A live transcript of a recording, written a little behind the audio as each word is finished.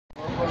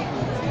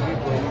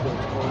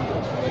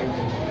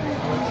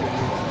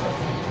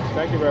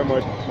Thank you very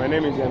much. My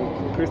name is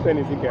Christian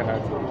Ezekiel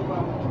Hart.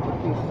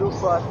 Okay, so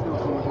far so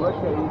good. What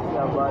can you say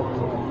about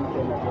the youth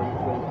and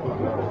adolescent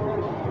program?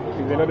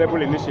 It's a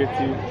laudable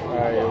initiative.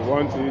 I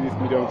want to use this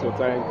medium to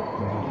thank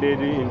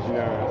Lady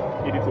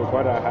Edith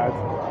Opuada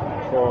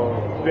for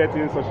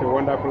creating such a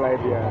wonderful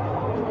idea.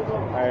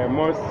 I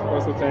must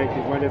also thank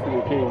His Majesty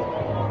the King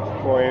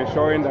for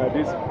ensuring that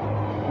this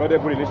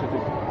laudable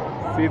initiative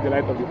sees the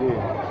light of the day.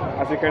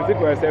 As you can see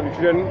for yourself, the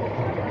children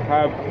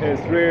have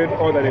extracted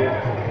all that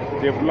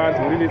they've learned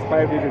within these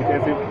 5 days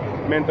intensive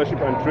mentorship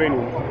and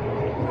training.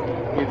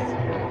 It's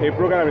a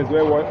program that is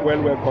well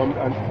welcomed,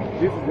 and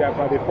this is the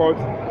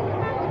 4th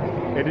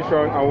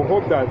edition, and we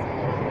hope that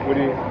with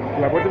the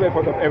collaborative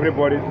effort of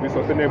everybody to be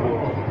sustainable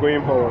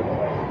going forward.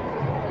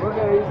 What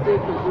can you say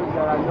to those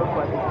that are not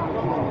participating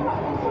in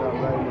this program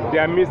right now?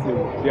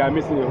 They are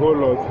missing a whole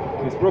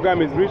lot. This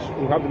program is rich.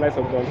 We have the likes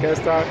of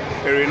Doncaster,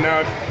 a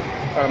renowned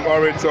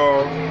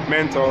orator,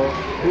 mentor,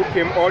 who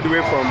came all the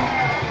way from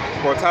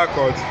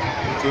Harcourts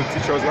to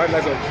teach us. We have the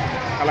likes of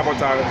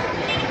Alabota,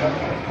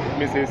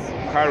 Mrs.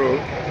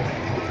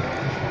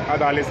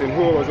 Adolecsent,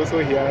 who was also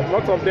here.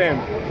 Lots of them.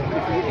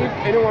 If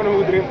anyone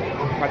who didn't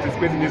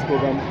participate in this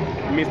program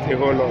missed a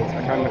whole lot,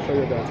 I can assure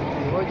you that.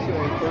 What's your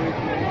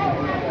encouragement?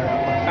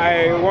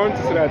 I want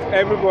to say that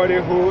everybody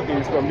who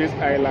is from this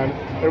island,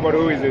 everybody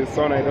who is a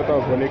son and daughter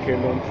of Bonny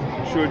Kingdom,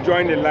 should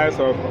join the lives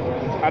of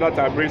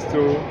Adolecsent,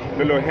 Bristol,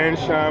 Lolo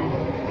Hensham,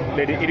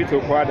 Lady Edith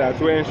Opuada,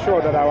 to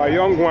ensure that our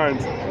young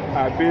ones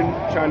are being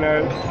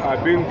channeled, are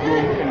being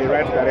groomed in the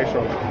right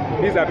direction.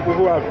 These are people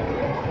who have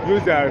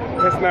used their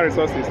personal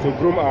resources to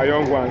groom our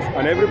young ones,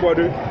 and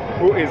everybody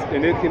who is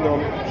in the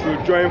kingdom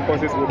should join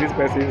forces with these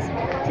persons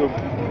to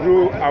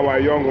grow our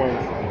young ones.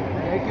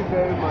 Thank you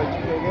very much.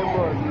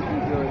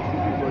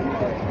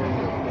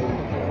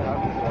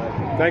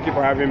 Thank you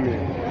for having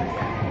me.